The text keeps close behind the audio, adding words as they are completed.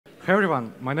Hey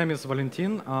everyone, my name is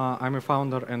Valentin. I'm a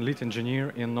founder and lead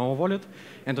engineer in Wallet,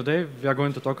 and today we are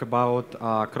going to talk about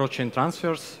cross-chain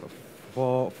transfers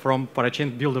from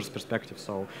Parachain builder's perspective.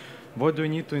 So what do you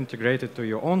need to integrate it to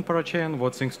your own Parachain,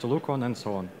 what things to look on, and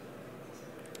so on.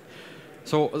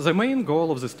 So the main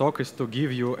goal of this talk is to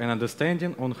give you an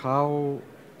understanding on how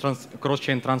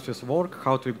cross-chain transfers work,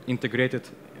 how to integrate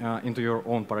it into your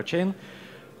own Parachain.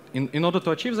 In order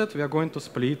to achieve that, we are going to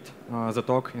split the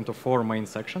talk into 4 main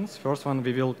sections. First one,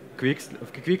 we will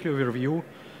quickly review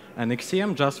an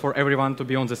XCM just for everyone to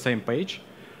be on the same page.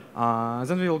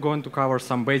 Then we will go into cover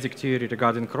some basic theory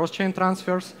regarding cross-chain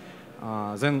transfers.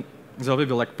 Then there will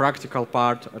be like practical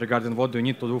part regarding what do you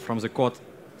need to do from the code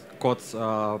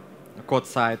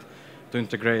side to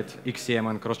integrate XCM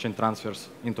and cross-chain transfers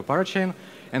into Parachain.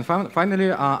 And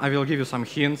finally, I will give you some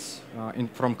hints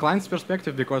from client's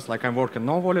perspective, because like I'm working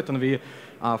on Wallet and we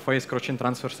face cross-chain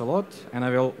transfers a lot, and I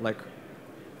will like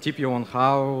tip you on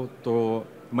how to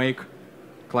make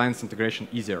client's integration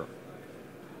easier.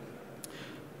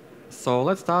 So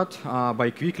let's start by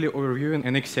quickly overviewing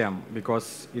an XCM,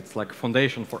 because it's like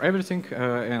foundation for everything,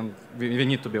 and we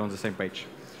need to be on the same page.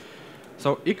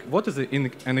 So what is an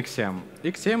XCM?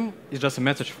 XCM is just a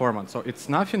message format, so it's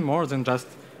nothing more than just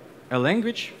a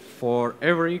language for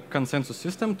every consensus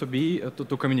system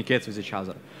to communicate with each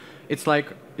other. It's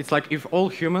like if all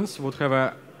humans would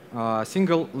have a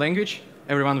single language,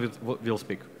 everyone will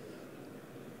speak.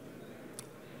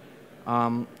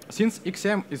 Since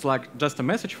XCM is like just a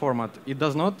message format, it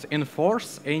does not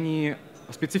enforce any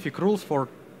specific rules for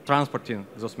transporting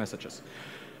those messages.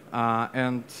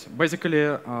 And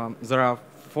basically, there are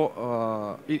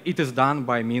it is done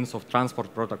by means of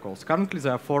transport protocols. Currently,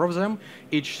 there are 4 of them.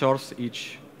 Each serves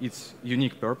its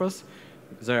unique purpose.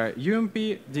 There are UMP,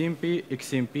 DMP,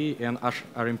 XMP, and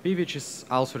RMP, which is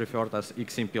also referred as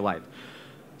XMP Lite.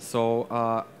 So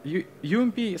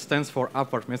UMP stands for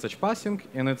upward message passing,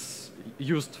 and it's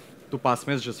used to pass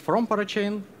messages from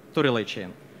Parachain to relay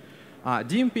chain.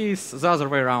 DMP is the other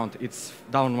way around. It's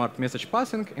downward message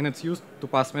passing, and it's used to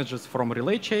pass messages from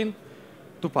relay chain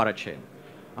to Parachain.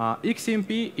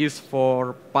 XMP is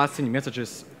for passing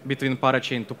messages between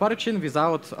Parachain to Parachain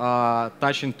without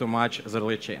touching too much the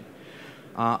relay chain.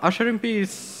 RMP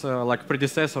is like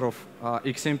predecessor of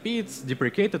XMP. It's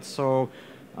deprecated, so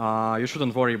you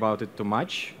shouldn't worry about it too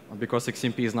much, because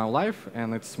XMP is now live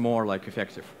and it's more like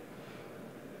effective.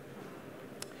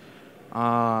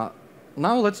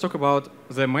 Now let's talk about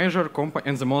the major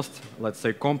and the most, let's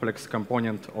say, complex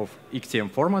component of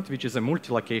XCM format, which is a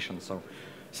multi-location. So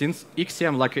since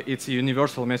XCM, like it's a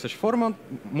universal message format,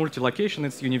 multi-location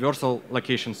is universal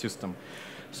location system.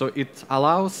 So it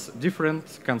allows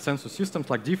different consensus systems,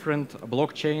 like different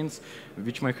blockchains,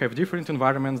 which might have different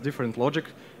environments, different logic,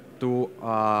 to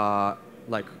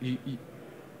like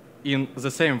in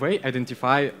the same way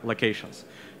identify locations.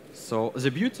 So the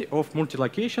beauty of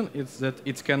multi-location is that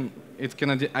it can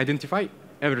identify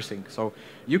everything. So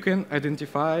you can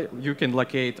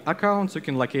locate accounts, you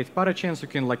can locate parachains, you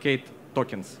can locate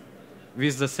tokens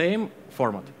with the same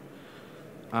format.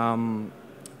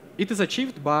 It is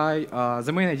achieved by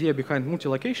the main idea behind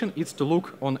multi-location is to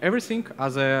look on everything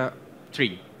as a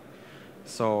tree.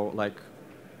 So like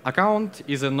account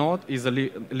is a node, is a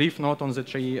leaf node on the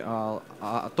tree,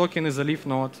 token is a leaf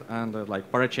node, and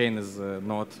like parachain is a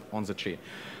node on the tree.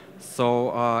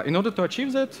 So in order to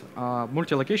achieve that,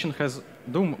 multi-location has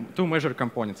 2 major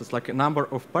components. It's like a number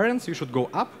of parents, you should go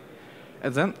up,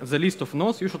 and then the list of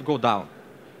nodes, you should go down.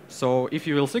 So if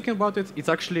you will think about it, it's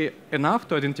actually enough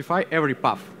to identify every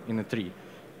path in a tree.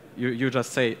 You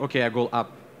just say, OK, I go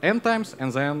up n times,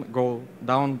 and then go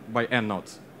down by n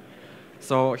nodes.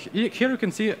 So here you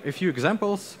can see a few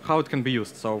examples how it can be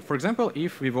used. So for example,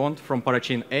 if we want from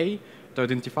parachain A to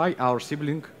identify our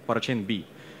sibling parachain B,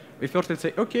 we firstly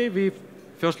say, OK, we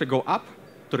firstly go up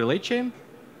to relay chain,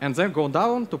 and then go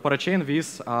down to parachain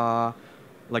with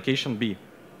location B.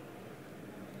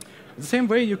 The same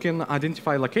way you can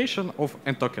identify location of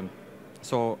a token.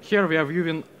 So here we are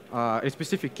viewing a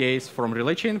specific case from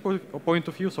relay chain point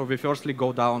of view. So we firstly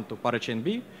go down to parachain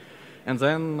B, and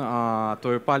then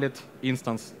to a palette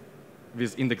instance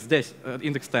with index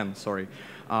 10, sorry.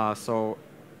 So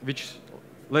which,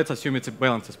 let's assume it's a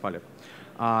balances palette.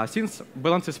 Since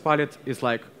balances palette is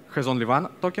like has only 1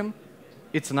 token,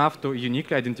 it's enough to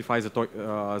uniquely identify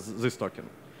this token.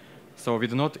 So we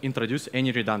do not introduce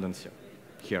any redundancy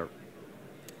here.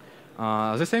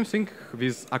 The same thing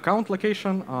with account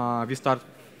location. We start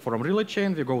from relay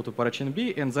chain, we go to parachain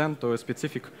B, and then to a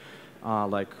specific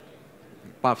like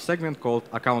path segment called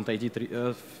account ID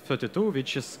 32,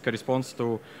 which corresponds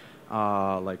to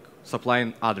like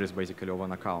supplying address basically of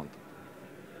an account.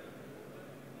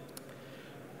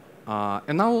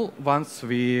 And now, once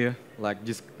we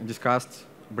discussed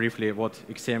briefly what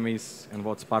XCM is and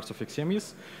what parts of XCM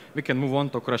is, we can move on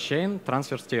to cross-chain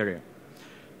transfers theory.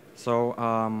 So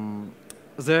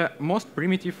the most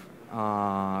primitive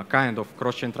kind of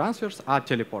cross-chain transfers are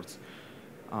teleports.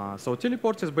 So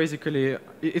teleports is basically,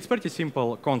 it's pretty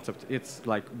simple concept. It's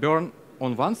like burn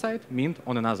on one side, mint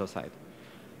on another side.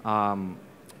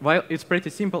 While it's pretty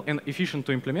simple and efficient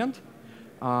to implement,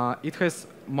 it has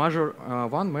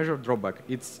one major drawback.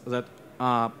 It's that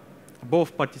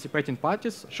both participating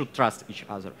parties should trust each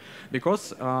other.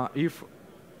 Because if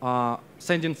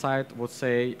sending side would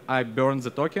say, I burn the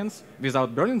tokens,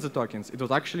 without burning the tokens, it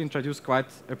would actually introduce quite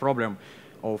a problem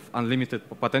of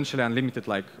potentially unlimited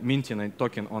minting a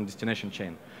token on destination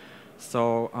chain.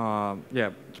 So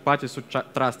yeah, parties should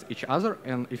trust each other.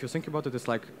 And if you think about it,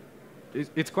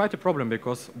 it's quite a problem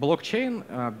because blockchain,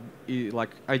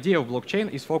 idea of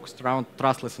blockchain is focused around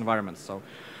trustless environments. So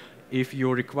if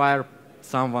you require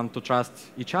someone to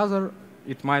trust each other,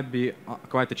 it might be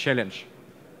quite a challenge.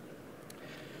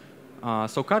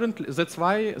 So currently, that's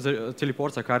why the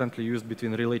teleports are currently used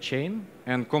between relay chain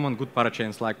and common good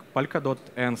parachains like Polkadot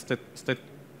and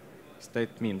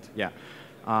StateMint. Yeah,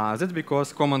 that's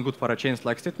because common good parachains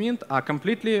like StateMint are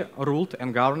completely ruled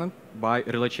and governed by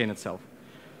relay chain itself.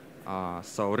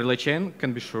 So relay chain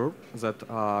can be sure that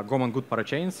common good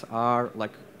parachains are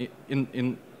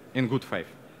in good faith.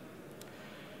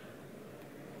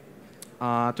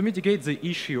 To mitigate the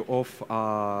issue of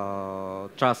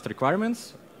trust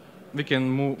requirements, we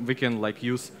can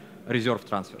use reserve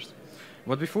transfers.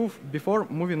 But before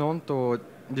moving on to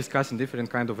discussing different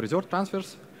kind of reserve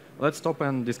transfers, let's stop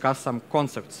and discuss some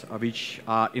concepts which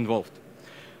are involved.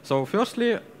 So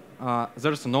firstly,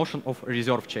 there's a notion of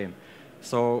reserve chain.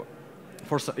 So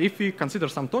if we consider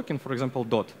some token, for example,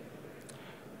 DOT,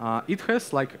 it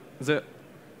has the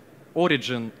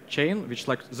origin chain, which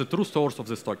is the true source of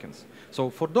these tokens. So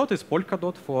for DOT is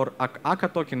Polkadot, for Aka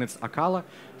token it's Akala.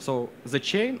 So the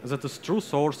chain that is true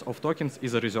source of tokens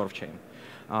is a reserve chain.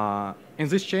 And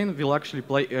this chain will actually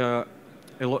play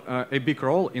a big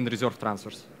role in reserve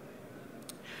transfers.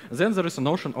 Then there is a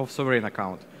notion of sovereign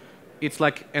account. It's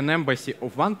like an embassy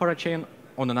of one parachain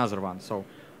on another one. So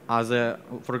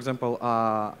for example,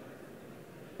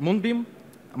 Moonbeam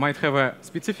might have a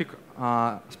specific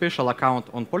special account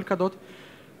on Polkadot,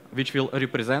 which will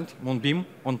represent Moonbeam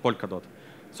on Polkadot.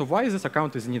 So why this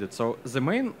account is needed? So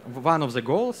one of the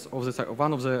goals of this,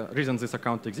 one of the reasons this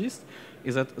account exists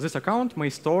is that this account may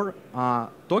store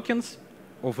tokens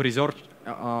of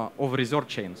reserve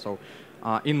chain. So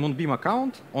in Moonbeam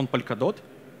account on Polkadot,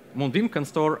 Moonbeam can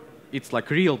store its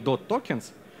real DOT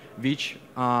tokens, which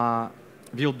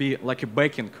will be like a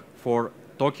backing for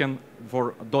DOT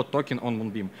token on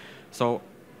Moonbeam. So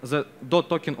the DOT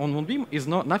token on Moonbeam is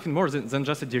nothing more than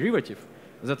just a derivative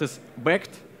that is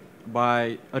backed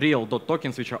by real DOT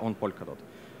tokens which are on Polkadot.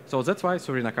 So that's why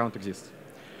sovereign account exists.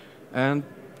 And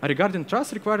regarding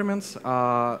trust requirements,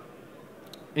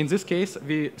 in this case,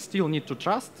 we still need to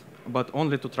trust, but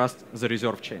only to trust the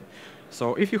reserve chain.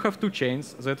 So if you have two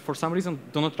chains that for some reason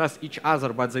do not trust each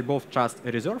other, but they both trust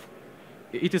a reserve,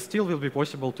 it still will be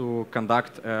possible to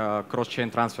conduct a cross-chain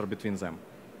transfer between them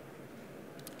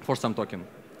for some token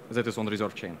that is on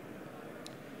reserve chain.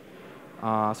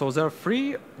 So there are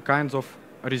three kinds of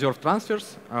reserve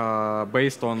transfers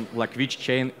based on which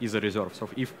chain is a reserve. So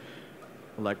if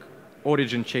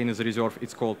origin chain is a reserve,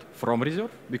 it's called from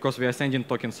reserve because we are sending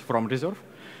tokens from reserve.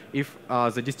 If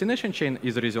the destination chain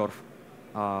is a reserve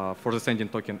for the sending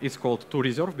token, it's called to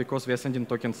reserve because we are sending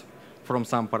tokens from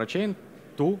some parachain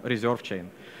to reserve chain.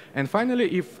 And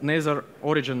finally, if neither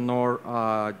origin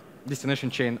nor destination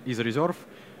chain is a reserve,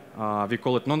 we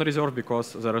call it non-reserve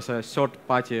because there is a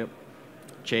third-party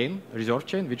chain, reserve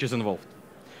chain, which is involved.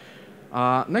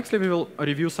 Nextly, we will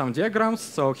review some diagrams.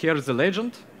 So here is the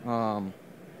legend.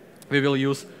 We will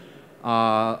use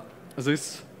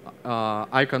this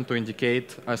icon to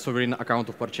indicate a sovereign account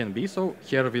of parachain B. So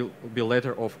here will be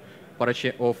letter of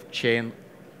chain,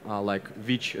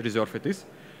 which reserve it is.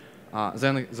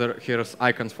 Then here's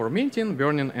icons for minting,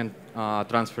 burning, and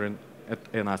transferring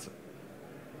an asset.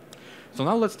 So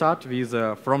now let's start with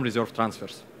from reserve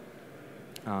transfers.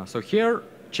 So here,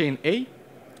 chain A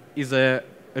is a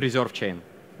reserve chain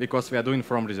because we are doing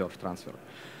from reserve transfer.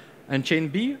 And chain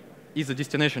B is a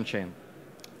destination chain.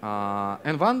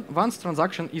 And once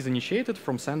transaction is initiated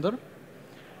from sender,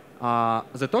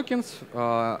 the tokens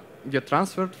get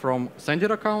transferred from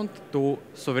sender account to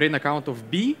sovereign account of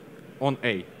B on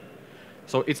A.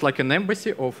 So it's like an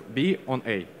embassy of B on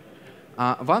A.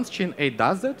 Once chain A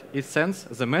does that, it sends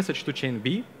the message to chain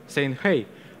B saying, hey,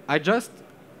 I just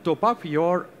top up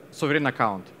your sovereign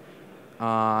account.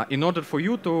 in order for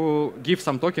you to give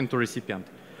some token to recipient.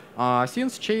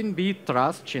 Since chain B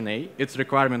trusts chain A, its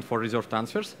requirement for reserve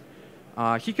transfers,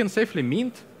 he can safely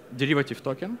mint derivative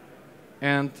token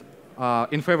and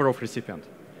in favor of recipient.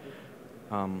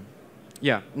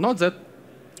 Yeah, note that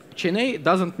chain A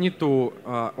doesn't need to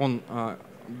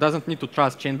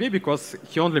trust chain B because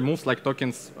he only moves like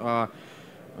tokens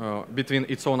between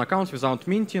its own accounts without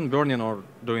minting, burning, or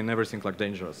doing everything like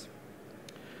dangerous.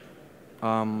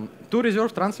 Two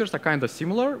reserve transfers are kind of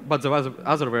similar, but the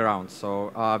other way around.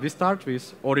 So we start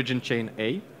with origin chain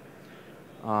A,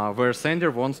 where sender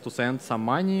wants to send some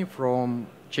money from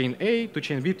chain A to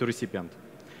chain B to recipient.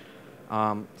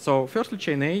 So firstly,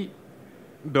 chain A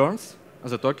burns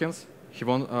the tokens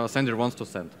sender wants to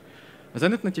send.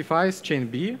 Then it notifies chain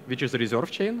B, which is a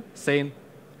reserve chain, saying,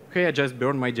 hey, I just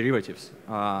burned my derivatives.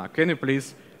 Can you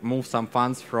please move some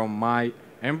funds from my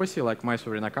embassy, like my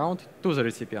sovereign account, to the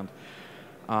recipient?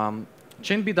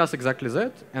 Chain B does exactly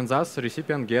that, and thus the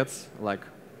recipient gets like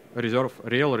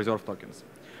real reserve tokens.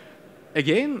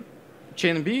 Again,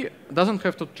 chain B doesn't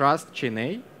have to trust chain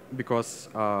A because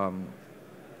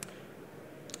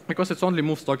it only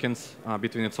moves tokens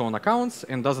between its own accounts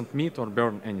and doesn't mint or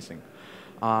burn anything.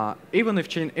 Even if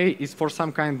chain A is for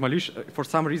some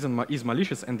reason is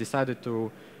malicious and decided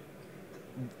to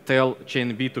tell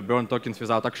chain B to burn tokens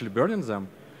without actually burning them,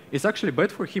 it's actually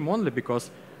bad for him only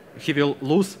because he will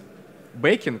lose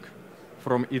backing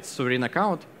from its sovereign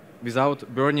account without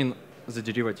burning the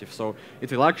derivative. So it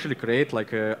will actually create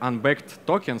like unbacked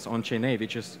tokens on chain A,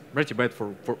 which is pretty bad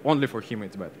only for him.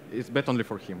 It's bad. It's bad only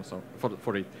for him. So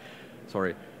for it,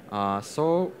 sorry. That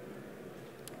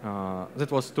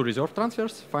was two reserve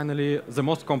transfers. Finally, the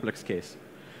most complex case.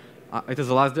 It is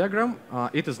the last diagram.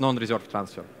 It is non-reserve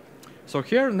transfer. So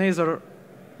here, neither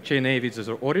chain A, which is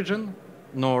the origin,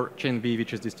 nor chain B,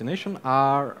 which is destination,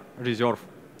 are reserve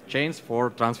chains for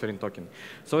transferring token.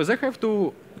 So they have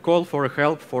to call for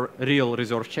help for real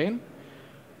reserve chain.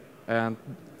 And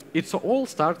it all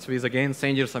starts with, again,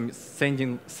 sender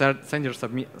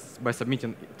by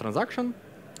submitting transaction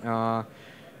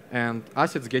and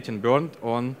assets getting burned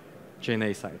on chain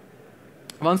A side.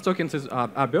 Once tokens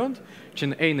are burned,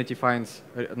 chain A notifies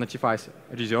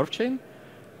reserve chain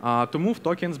to move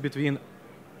tokens between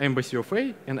embassy of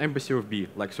A and embassy of B,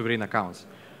 like sovereign accounts.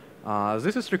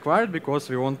 This is required because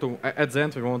we want to, at the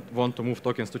end, we want to move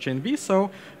tokens to chain B, so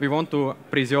we want to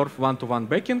preserve one-to-one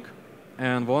backing,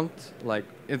 and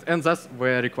and thus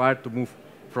we're required to move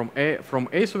from A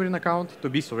sovereign account to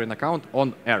B sovereign account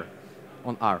on R.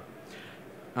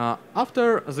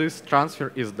 After this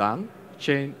transfer is done,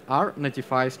 chain R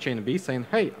notifies chain B saying,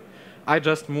 hey, I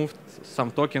just moved some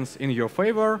tokens in your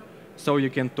favor, so you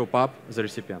can top up the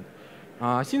recipient.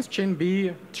 Since chain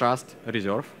B trusts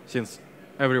reserve, since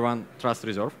everyone trusts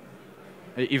reserve,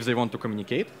 if they want to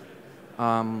communicate,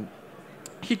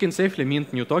 he can safely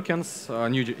mint new tokens,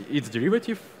 its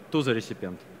derivative, to the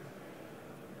recipient.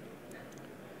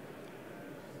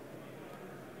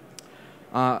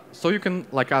 So you can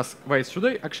ask, wait, should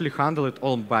I actually handle it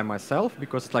all by myself?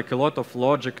 Because it's like a lot of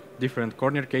logic, different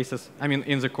corner cases. I mean,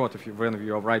 in the code, when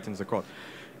you are writing the code.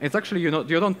 It's actually, you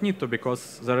don't need to,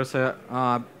 because there is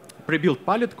a pre-built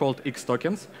palette called X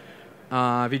tokens,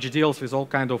 which deals with all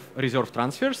kind of reserve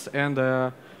transfers and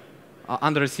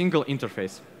under a single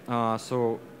interface.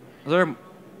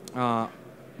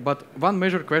 But one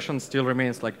major question still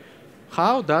remains, like,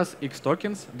 how does X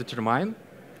tokens determine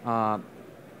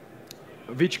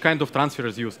which kind of transfer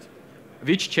is used,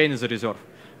 which chain is a reserve?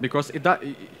 Because it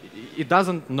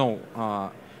doesn't know.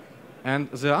 And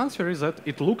the answer is that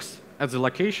it looks at the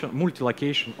location,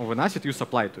 multi-location of an asset you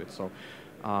supply to it. So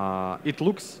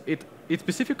it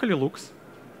specifically looks,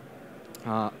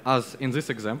 as in this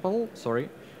example,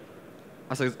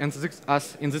 as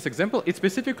in this example, it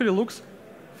specifically looks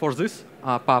for this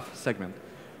path segment,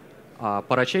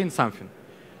 parachain something.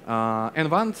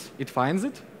 And once it finds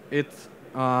it, it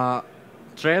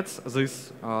treats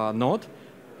this node.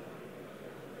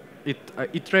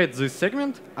 It treats this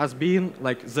segment as being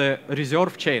like the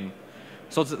reserve chain.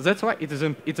 So that's why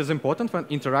it is important when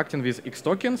interacting with X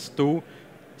tokens to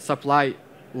supply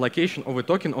location of a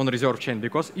token on reserve chain,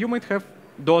 because you might have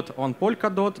dot on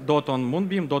Polkadot, dot on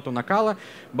Moonbeam, dot on Akala,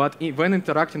 but when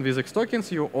interacting with X tokens,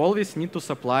 you always need to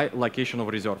supply location of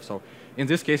reserve. So in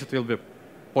this case, it will be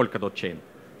Polkadot chain.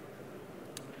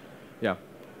 Yeah.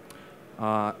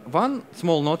 One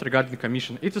small note regarding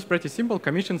commission. It is pretty simple.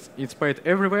 Commissions, it's paid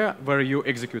everywhere where you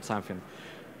execute something.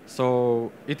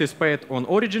 So it is paid on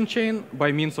origin chain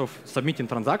by means of submitting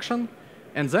transaction,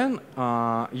 and then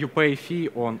you pay fee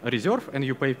on reserve and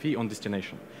you pay fee on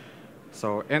destination.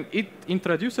 So, and it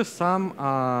introduces some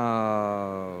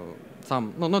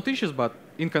some no, not issues, but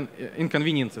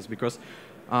inconveniences, because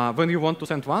when you want to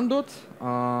send one dot,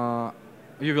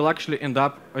 you will actually end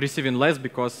up receiving less,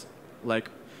 because like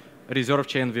reserve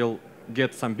chain will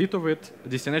get some bit of it,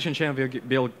 destination chain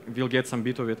will get some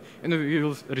bit of it, and you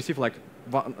will receive like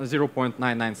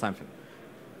 0.99 something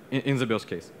in the best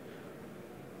case.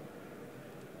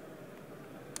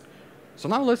 So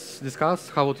now let's discuss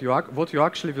how what you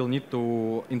actually will need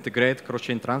to integrate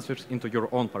cross-chain transfers into your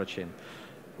own parachain.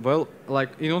 Well, like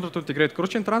in order to integrate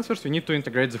cross-chain transfers, you need to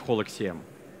integrate the whole XCM,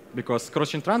 because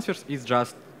cross-chain transfers is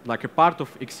just like a part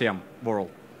of XCM world.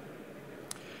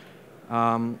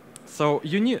 So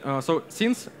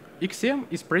since XCM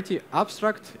is pretty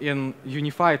abstract and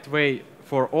unified way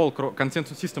for all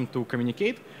consensus system to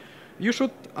communicate, you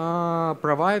should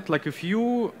provide like a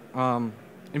few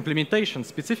implementations,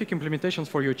 specific implementations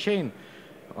for your chain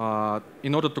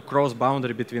in order to cross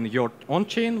boundary between your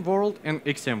on-chain world and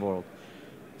XCM world.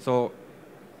 So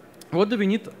what do we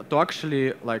need to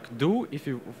actually like do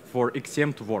for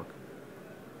XCM to work?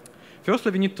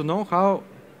 Firstly, we need to know how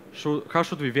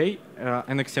should we weigh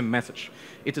an XCM message.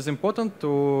 It is important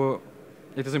to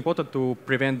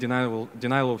prevent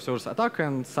denial of service attack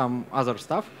and some other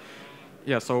stuff.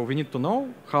 Yeah, so we need to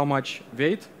know how much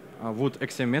weight would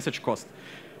XCM message cost.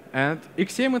 And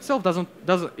XCM itself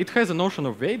it has a notion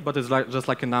of weight, but it's just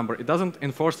like a number. It doesn't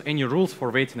enforce any rules for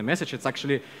weighting a message. It's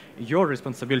actually your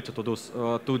responsibility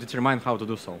to to determine how to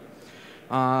do so.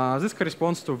 This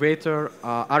corresponds to waiter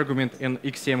argument in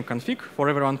XCM config for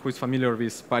everyone who is familiar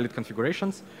with pilot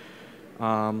configurations.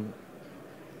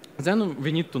 Then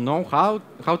we need to know how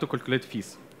to calculate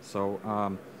fees. So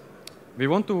we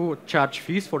want to charge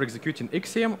fees for executing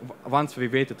XCM once we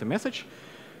weighted a message.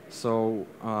 So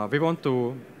we want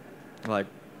to like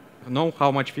know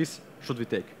how much fees should we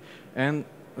take. And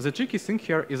the tricky thing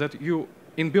here is that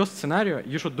in burst scenario,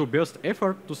 you should do burst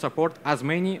effort to support as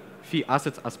many fee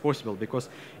assets as possible, because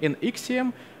in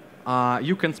XCM,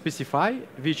 you can specify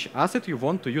which asset you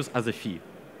want to use as a fee.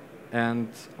 And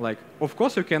like, of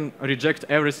course, you can reject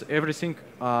everything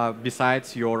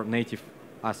besides your native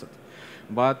asset.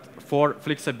 But for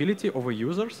flexibility over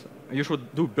users, you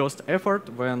should do burst effort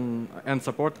and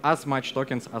support as much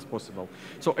tokens as possible.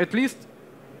 So at least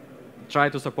try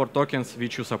to support tokens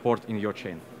which you support in your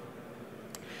chain.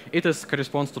 It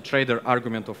corresponds to trader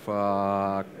argument of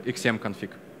XCM config.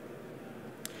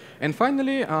 And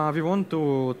finally, we want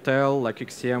to tell like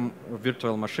XCM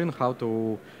virtual machine how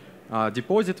to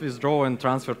deposit, withdraw, and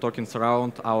transfer tokens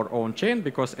around our own chain,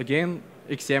 because again,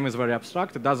 XCM is very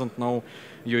abstract. It doesn't know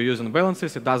you're using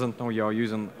balances. It doesn't know you're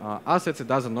using assets. It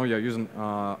doesn't know you're using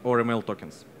ORML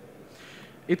tokens.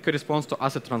 It corresponds to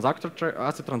asset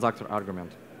transactor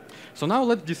argument. So now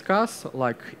let's discuss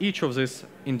like each of these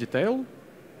in detail.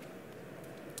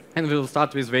 And we'll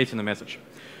start with weighting a message.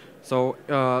 So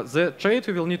the trade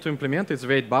we will need to implement is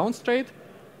weight bounce trade.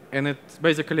 And it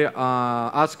basically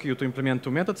asks you to implement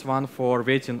two methods, one for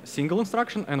weighting single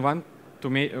instruction and one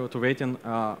to weighting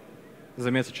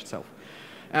the message itself.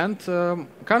 And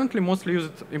currently, mostly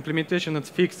used implementation is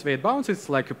fixed weight bounce. It's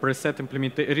like a preset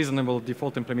reasonable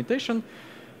default implementation,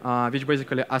 which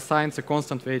basically assigns a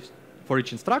constant weight for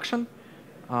each instruction,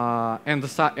 and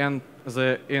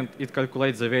it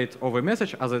calculates the weight of a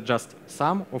message as a just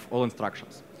sum of all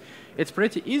instructions. It's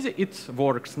pretty easy. It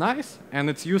works nice, and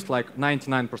it's used like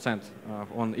 99%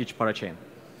 on each parachain.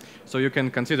 So you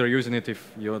can consider using it if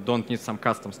you don't need some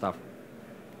custom stuff.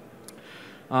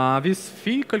 With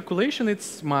fee calculation,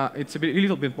 it's a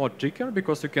little bit more trickier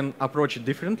because you can approach it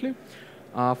differently.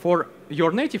 For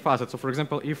your native asset, so for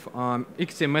example, if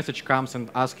XCM message comes and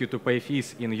asks you to pay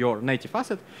fees in your native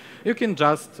asset, you can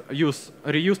just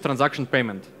reuse transaction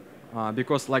payment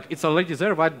because like it's already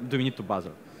there. Why do we need to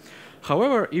bother?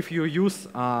 However, if you use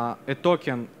a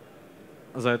token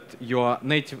that your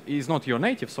native is not your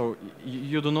native, so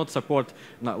you do not support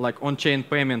like on-chain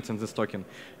payments in this token,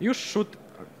 you should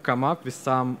come up with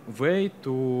some way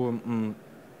to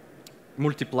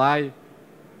multiply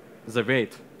the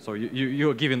weight. So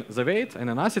you're given the weight and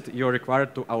an asset, you're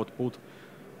required to output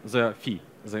the fee,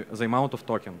 the amount of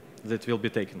token that will be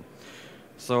taken.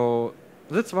 So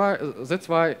that's why the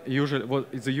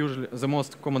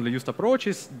most commonly used approach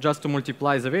is just to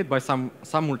multiply the weight by some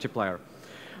multiplier.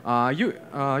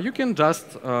 You can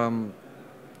just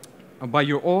by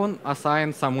your own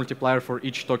assign some multiplier for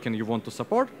each token you want to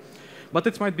support. But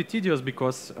it might be tedious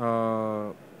because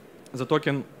the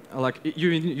token, like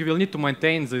you will need to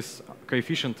maintain this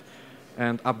coefficient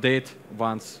and update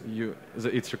once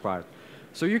it's required.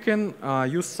 So you can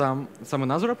use some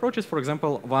other approaches. For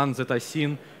example, one that I've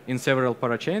seen in several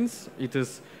parachains, it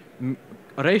is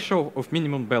ratio of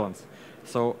minimum balance.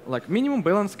 So like minimum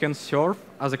balance can serve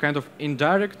as a kind of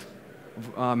indirect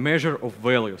measure of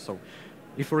value. So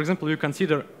if, for example, you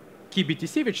consider key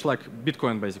BTC, which like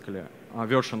Bitcoin basically,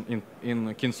 version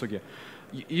in Kintsugi,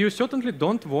 you certainly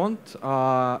don't want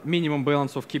minimum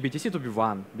balance of key BTC to be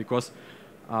 1 because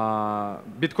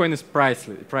Bitcoin is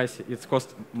pricey. It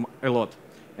costs a lot,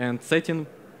 and setting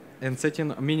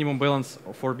minimum balance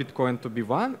for Bitcoin to be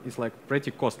 1 is like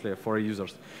pretty costly for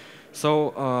users.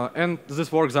 So and this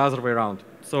works the other way around.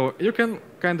 So you can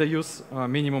kind of use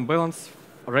minimum balance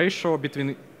ratio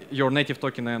between your native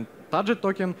token and target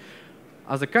token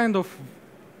as a kind of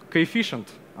coefficient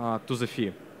to the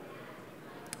fee.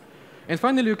 And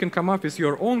finally, you can come up with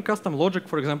your own custom logic.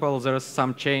 For example, there are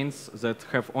some chains that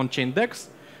have on-chain DEX,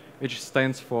 which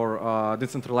stands for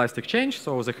decentralized exchange.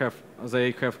 So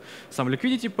they have some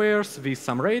liquidity pairs with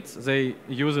some rates. They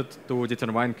use it to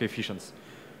determine coefficients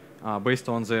based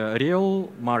on the real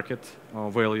market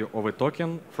value of a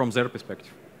token from their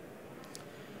perspective.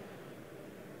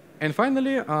 And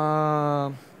finally,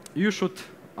 you should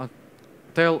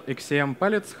tell XCM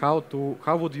palettes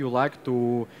how would you like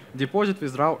to deposit,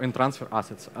 withdraw, and transfer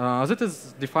assets. That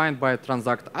is defined by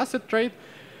transact asset trade.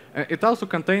 It also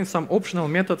contains some optional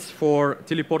methods for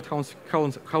teleport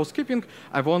housekeeping.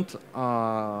 I won't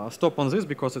stop on this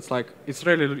because it's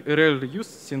rarely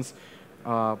used since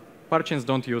Parachains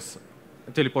don't use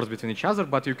teleports between each other,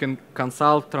 but you can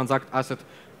consult transact asset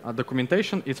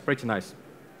documentation. It's pretty nice.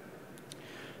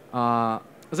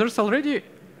 There's already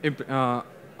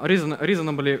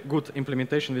reasonably good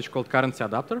implementation which is called currency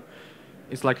adapter.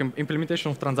 It's like an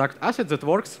implementation of transact asset that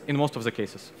works in most of the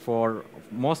cases, for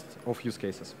most of use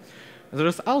cases. There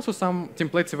is also some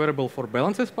templates available for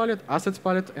balances palette, assets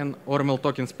palette, and ORML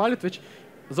tokens palette, which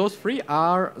those three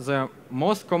are the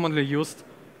most commonly used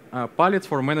palettes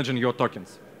for managing your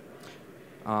tokens.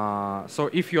 So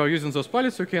if you are using those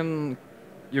palettes,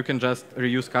 you can just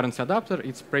reuse currency adapter.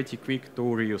 It's pretty quick to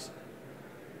reuse.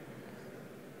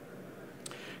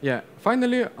 Yeah,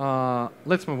 finally,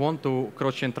 let's move on to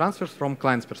cross-chain transfers from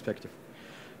client's perspective.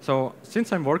 So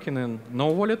since I'm working in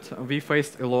NoWallet,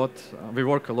 we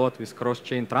work a lot with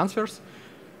cross-chain transfers.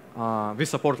 We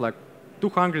support like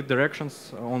 200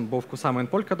 directions on both Kusama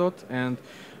and Polkadot, and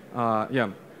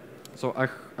yeah, so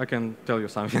I can tell you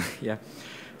something. Yeah.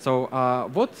 So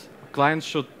what clients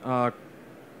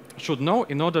should know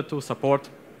in order to support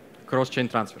cross-chain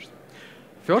transfers?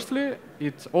 Firstly,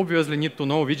 it obviously need to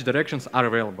know which directions are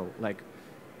available. Like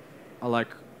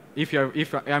if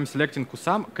I'm selecting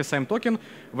KSM token,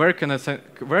 where can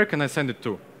I send it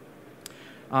to?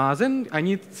 Then I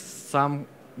need some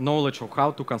knowledge of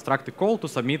how to construct a call to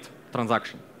submit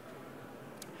transaction.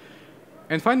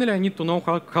 And finally, I need to know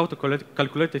how to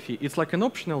calculate a fee. It's like an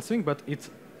optional thing, but it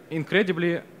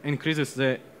incredibly increases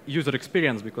the user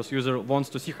experience because user wants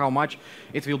to see how much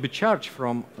it will be charged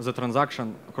from the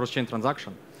transaction, cross-chain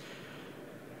transaction.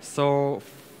 So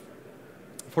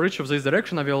for each of these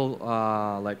directions, I will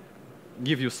like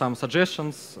give you some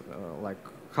suggestions, like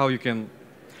how you can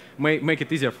make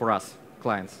it easier for us,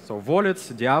 clients. So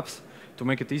wallets, dapps, to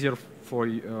make it easier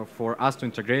for us to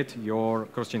integrate your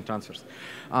cross-chain transfers.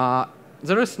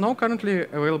 There is no currently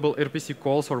available RPC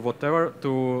calls or whatever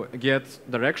to get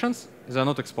directions. They are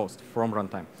not exposed from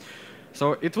runtime.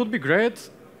 So it would be great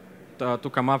to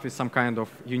come up with some kind of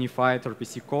unified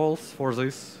RPC calls for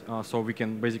this. So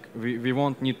we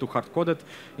won't need to hard code it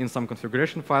in some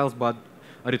configuration files, but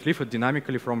retrieve it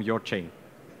dynamically from your chain.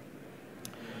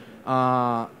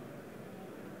 Now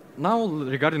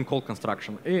regarding call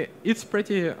construction, it's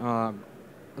pretty.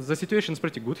 The situation is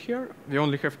pretty good here. We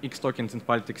only have X tokens in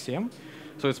Pilot XCM,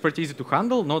 so it's pretty easy to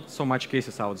handle, not so much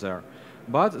cases out there.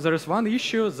 But there is one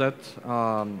issue that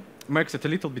makes it a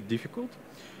little bit difficult.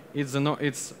 It's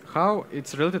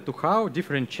related to how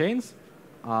different chains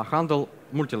handle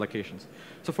multi-locations.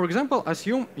 So for example,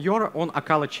 assume you're on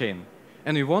Akala chain,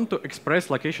 and you want to express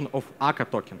location of Aka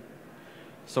token.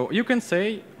 So you can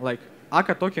say, like,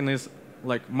 Aka token is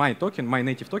like my token, my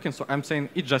native token, so I'm saying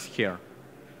it's just here.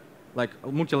 Like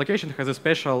multi-location has a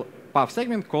special path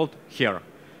segment called here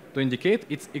to indicate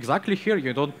it's exactly here.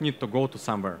 You don't need to go to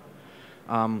somewhere.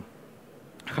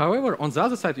 However, on the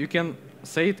other side, you can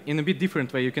say it in a bit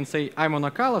different way. You can say I'm on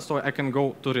Akala, so I can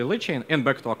go to relay chain and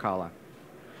back to Akala.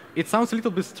 It sounds a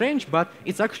little bit strange, but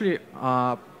it's actually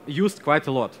used quite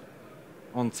a lot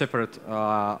on several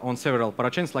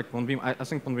parachains, like Moonbeam. I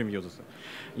think Moonbeam uses it.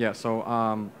 Yeah.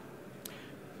 So.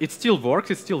 It still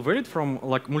works. It's still valid from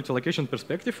like multi-location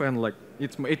perspective, and like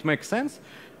it makes sense,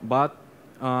 but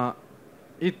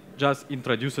it just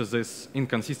introduces this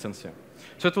inconsistency.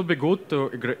 So it would be good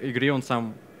to agree on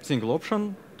some single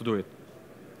option to do it.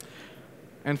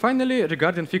 And finally,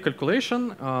 regarding fee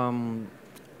calculation,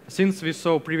 since we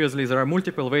saw previously there are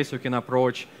multiple ways you can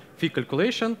approach fee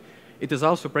calculation, it is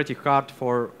also pretty hard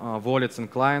for wallets and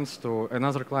clients and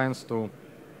other clients to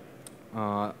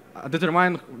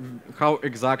determine how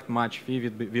exact much fee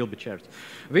will be charged.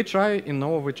 We try in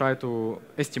Nova, we try to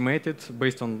estimate it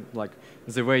based on like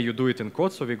the way you do it in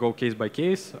code. So we go case by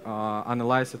case,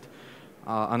 analyze it,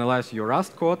 analyze your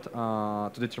Rust code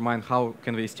to determine how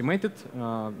can we estimate it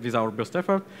with our best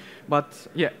effort. But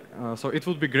yeah, so it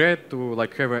would be great to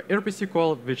like have a RPC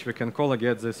call which we can call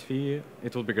against this fee.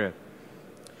 It would be great.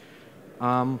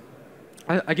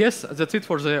 I guess that's it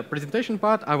for the presentation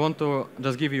part. I want to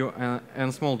just give you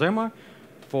a small demo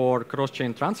for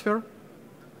cross-chain transfer.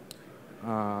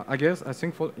 I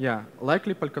think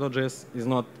likely Polkadot.js is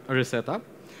not reset up,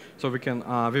 so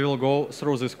we will go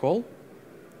through this call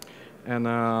and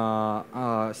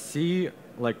see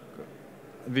like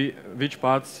which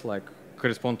parts like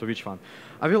correspond to which one.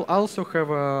 I will also have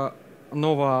a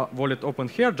Nova wallet open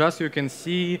here, just so you can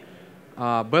see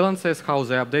balances, how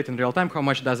they update in real time, how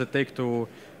much does it take to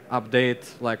update,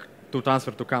 like to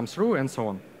transfer to come through, and so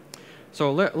on.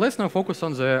 So let's now focus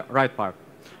on the right part.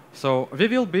 So we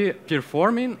will be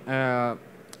performing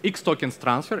X tokens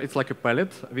transfer. It's like a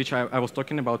pallet, which I was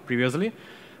talking about previously.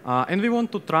 And we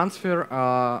want to transfer,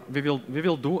 we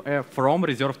will do a from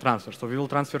reserve transfer. So we will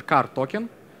transfer car token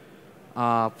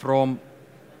from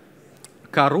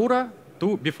Karura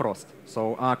to Bifrost.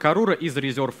 So Karura is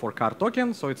reserved for car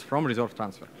token, so it's from reserve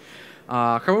transfer.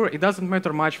 However, it doesn't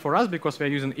matter much for us because we are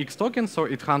using X token, so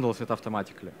it handles it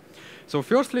automatically. So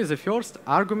firstly, the first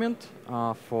argument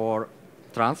for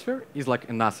transfer is like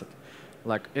an asset.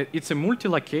 Like it's a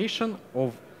multi-location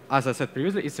of, as I said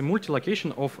previously, it's a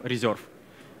multi-location of reserve,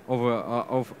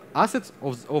 of assets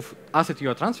of asset you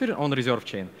are transferring on reserve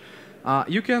chain.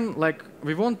 You can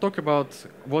we won't talk about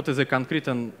what is a concrete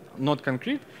and not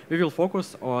concrete. We will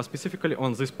focus specifically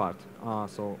on this part.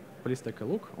 So please take a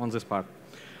look on this part.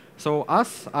 So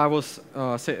as I was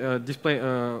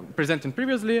presenting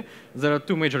previously, there are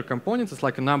two major components. It's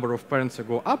like a number of parents you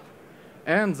go up,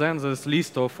 and then this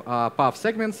list of path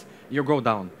segments you go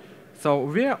down. So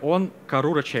we are on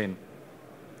Karura chain,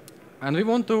 and we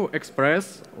want to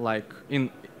express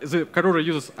the Karura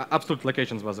uses absolute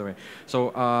locations, by the way.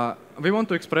 So we want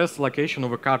to express location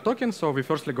of a car token. So we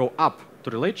firstly go up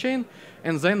to relay chain,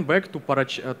 and then back to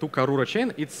Karura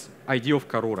chain. It's ID of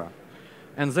Karura.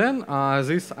 And then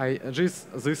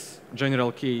this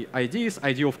general key ID is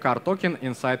ID of car token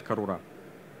inside Karura.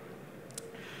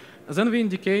 Then we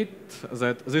indicate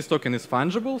that this token is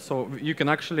fungible. So you can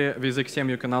actually, with XM,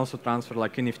 you can also transfer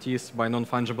like NFTs by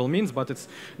non-fungible means, but it's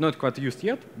not quite used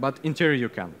yet. But in theory, you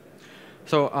can.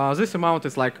 So this amount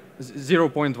is like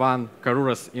 0.1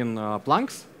 Karuras in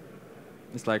Planks.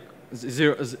 It's like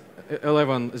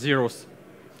 11 zeros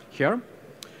here.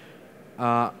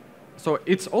 So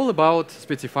it's all about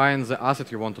specifying the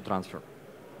asset you want to transfer.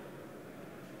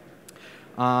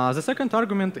 The second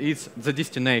argument is the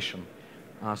destination.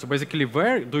 So basically,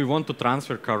 where do you want to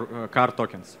transfer car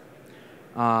tokens?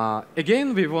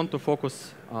 Again, we want to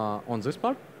focus on this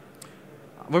part.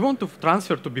 We want to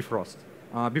transfer to Bifrost.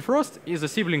 Bifrost is a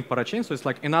sibling parachain, so it's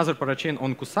like another parachain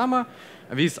on Kusama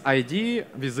with ID,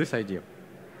 with this ID.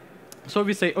 So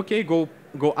we say, OK, go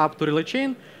up to relay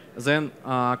chain, then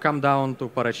come down to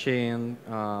Parachain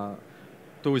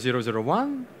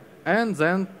 2001, and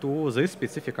then to this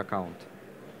specific account.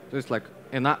 So it's like,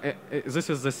 this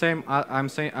is the same, I'm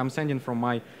sending from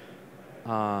my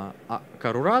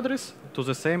Karura address to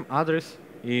the same address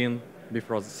in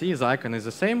Bifrost. See, the icon is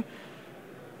the same.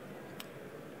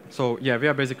 So yeah, we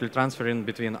are basically transferring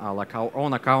between like our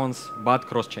own accounts, but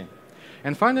cross-chain.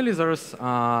 And finally, there's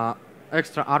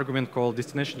extra argument called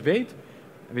destination weight,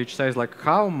 which says like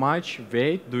how much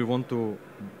weight do you want to,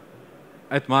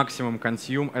 at maximum,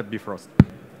 consume at Bifrost.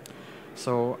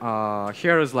 So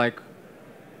here is like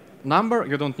number.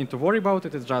 You don't need to worry about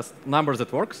it. It's just number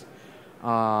that works.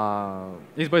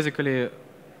 It's basically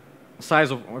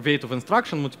size of weight of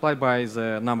instruction multiplied by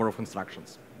the number of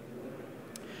instructions.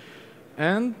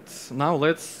 And now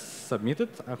let's submit it.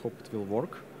 I hope it will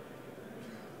work.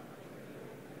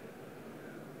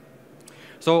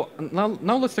 So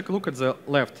now let's take a look at the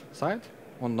left side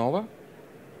on Nova.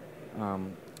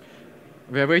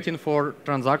 We are waiting for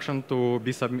transaction to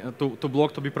be to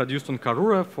block to be produced on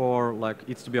Karura for like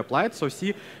it to be applied. So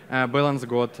see, balance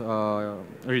got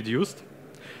reduced,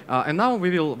 and now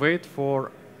we will wait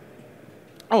for.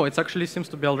 Oh, it actually seems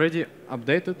to be already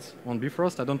updated on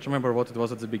Bifrost. I don't remember what it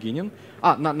was at the beginning.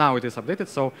 Now it is updated.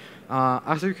 So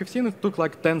as you have seen, it took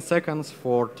like 10 seconds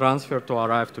for transfer to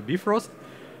arrive to Bifrost,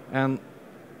 and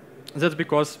that's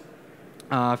because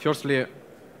Firstly,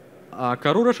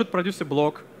 Karura should produce a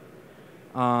block,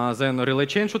 then relay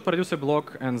chain should produce a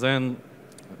block, and then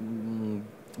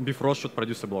Bifrost should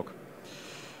produce a block.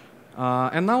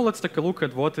 And now let's take a look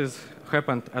at what is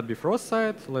happened at Bifrost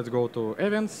side. Let's go to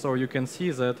events. So you can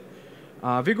see that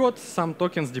we got some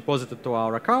tokens deposited to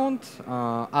our account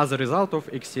as a result of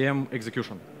XCM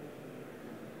execution.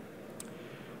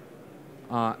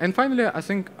 And finally, I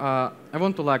think I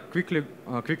want to quickly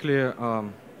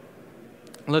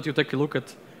let you take a look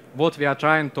at what we are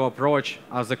trying to approach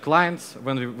as the clients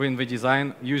when we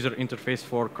design user interface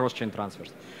for cross-chain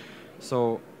transfers.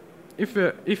 So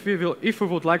if we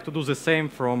would like to do the same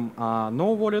from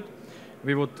no wallet,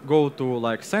 we would go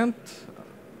to send,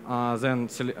 then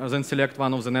select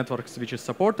one of the networks which is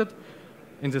supported.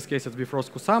 In this case, it's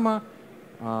Bifrost Kusama.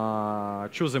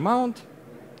 Choose amount.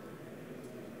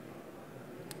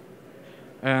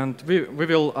 And we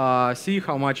will see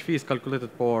how much fee is calculated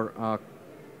for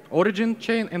origin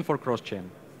chain and for cross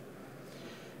chain.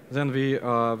 Then we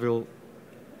will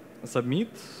submit,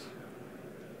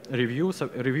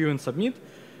 review and submit.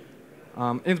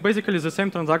 It's basically the same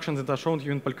transactions that are shown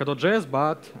here in Polkadot.js,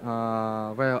 but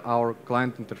via our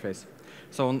client interface.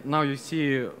 So now you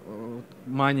see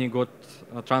money got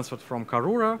transferred from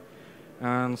Karura,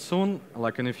 and soon,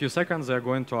 in a few seconds, they're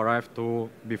going to arrive to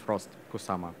Bifrost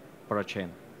Kusama Parachain.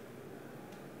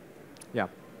 Yeah.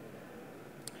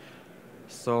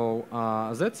 So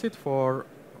that's it for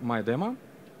my demo.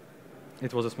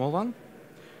 It was a small one.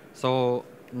 So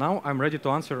now I'm ready to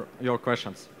answer your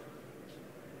questions.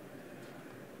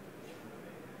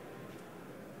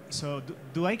 So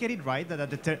do I get it right that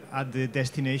at the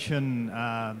destination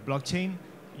blockchain,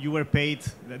 you were paid,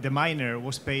 the miner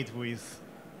was paid with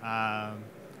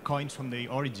coins from the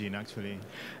origin, actually?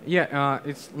 Yeah,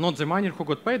 it's not the miner who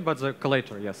got paid, but the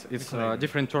collator, yes. It's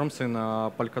different terms in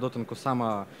Polkadot and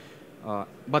Kusama.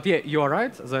 But yeah, you are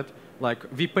right that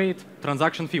we paid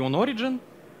transaction fee on origin.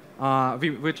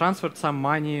 We transferred some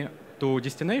money to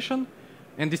destination,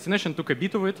 and destination took a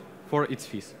bit of it for its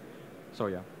fees. So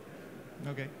yeah.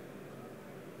 Okay.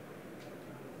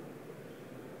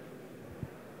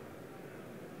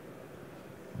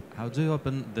 How do you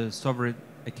open the sovereign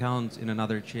account in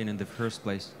another chain in the first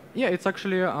place? Yeah, it's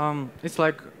actually it's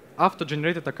after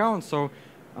generated account. So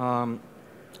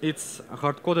it's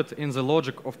hard-coded in the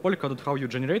logic of Polkadot how you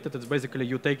generate it. It's basically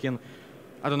you take in,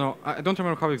 I don't know, I don't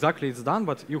remember how exactly it's done,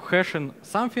 but you hash in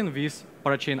something with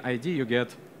Parachain ID, you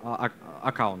get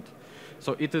account.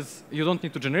 So it is, you don't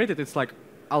need to generate it. It's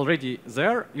already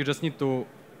there. You just need to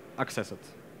access it.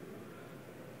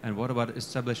 And what about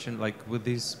establishing, with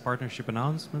these partnership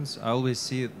announcements, I always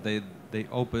see they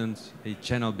opened a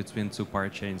channel between two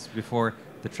parachains before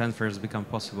the transfers become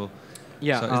possible.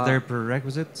 Yeah. So is there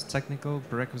prerequisites, technical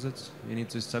prerequisites you need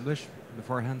to establish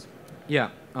beforehand?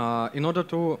 Yeah. In order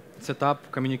to set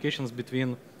up communications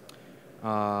between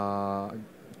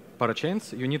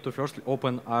parachains, you need to first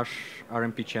open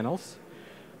RMP channels.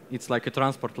 It's like a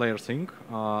transport layer thing.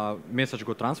 Message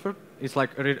got transferred. It's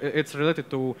it's related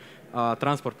to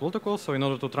transport protocols. So in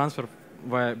order to transfer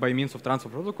by means of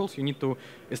transport protocols, you need to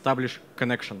establish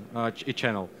connection, a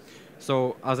channel.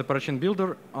 So as a parachain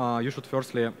builder, you should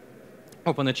firstly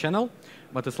open a channel,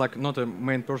 but it's not a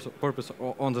main purpose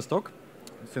on the stock,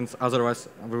 since otherwise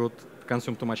we would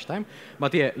consume too much time.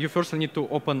 But yeah, you first need to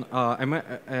open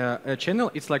a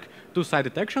channel. It's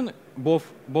two-sided action.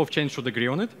 Both chains should agree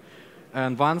on it.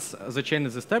 And once the chain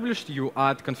is established, you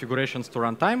add configurations to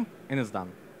runtime, and it's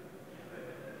done.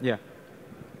 Yeah.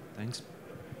 Thanks.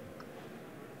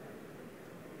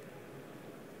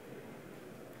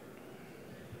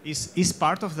 Is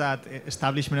part of that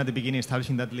establishment at the beginning,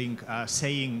 establishing that link,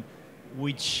 saying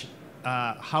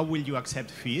how will you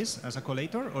accept fees as a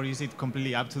collator, or is it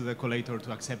completely up to the collator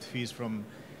to accept fees from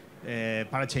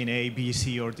parachain A, B,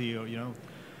 C, or D, or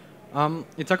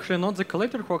It's actually not the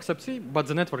collator who accepts fee, but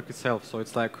the network itself. So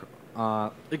it's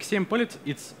XCM Polit.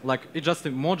 It's it's just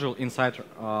a module inside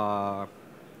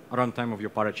runtime of your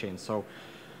parachain. So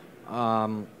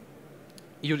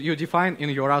you define in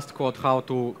your Rust code how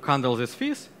to handle these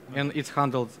fees, and it's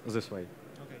handled this way.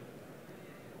 Okay.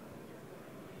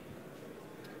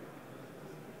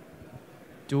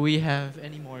 Do we have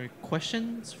any more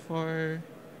questions for?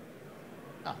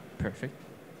 Ah, perfect.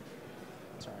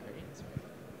 Sorry.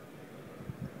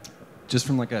 Just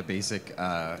from a basic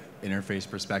interface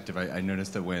perspective, I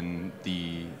noticed that when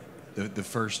the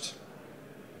first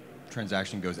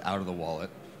transaction goes out of the wallet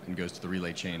and goes to the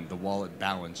relay chain, the wallet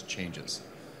balance changes,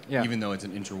 even though it's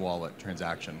an inter-wallet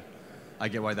transaction. I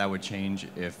get why that would change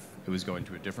if it was going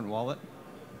to a different wallet,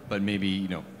 but maybe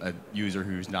a user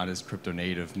who's not as crypto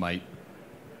native might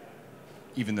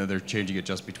even though they're changing it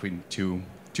just between two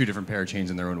different parachains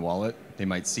in their own wallet, they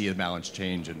might see a balance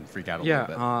change and freak out a little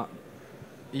bit. Yeah,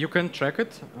 you can track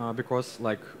it because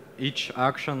like each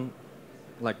action,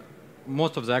 like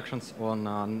most of the actions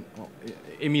on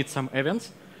emit some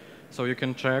events. So you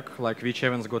can check like which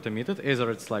events got emitted.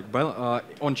 Either it's like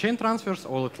on-chain transfers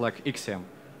or it's like XCM.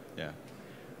 Yeah.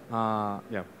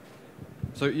 Yeah.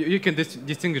 So you can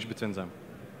distinguish between them.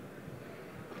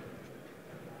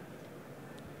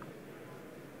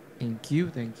 Thank you,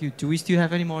 thank you. Do we still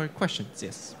have any more questions?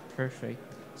 Yes, perfect.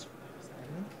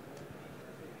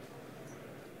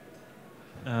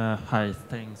 Hi,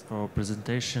 thanks for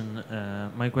presentation.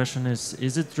 My question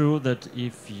is it true that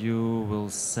if you will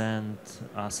send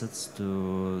assets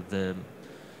to the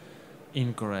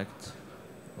incorrect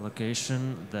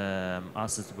location, the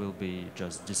asset will be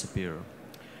just disappear?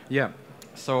 Yeah.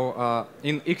 So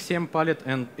in XCM palette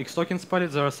and XTokens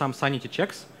palette, there are some sanity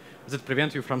checks that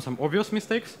prevent you from some obvious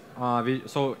mistakes.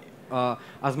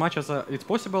 As much as it's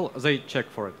possible, they check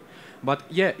for it. But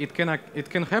yeah, it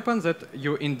can happen that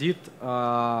you indeed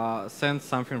send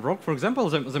something wrong. For example,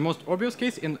 the most obvious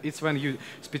case is when you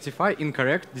specify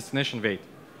incorrect destination weight.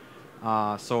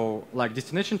 So like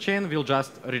destination chain will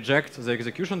just reject the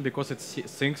execution because it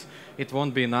thinks it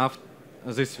won't be enough.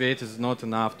 This weight is not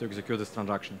enough to execute this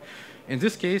transaction. In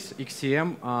this case,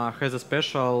 XCM has a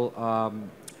special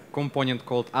component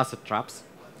called asset traps.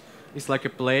 It's like a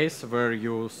place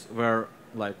where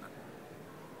like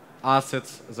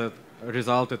assets that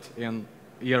resulted in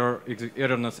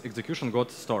erroneous execution got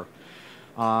stored.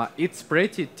 It's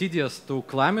pretty tedious to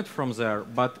climb it from there,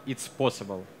 but it's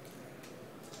possible.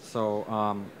 So,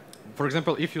 for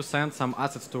example, if you send some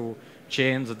assets to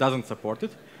chain that doesn't support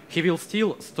it, he will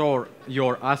still store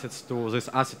your assets to this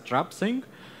asset trap thing,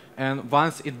 and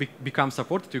once it becomes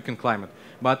supported, you can climb it.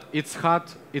 But it's hard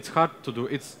to do.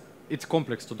 It's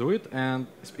complex to do it, and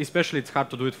especially it's hard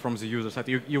to do it from the user side.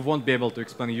 You won't be able to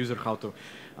explain to the user how to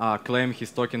claim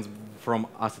his tokens from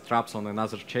asset traps on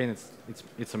another chain.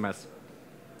 It's a mess.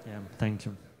 Yeah, thank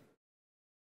you.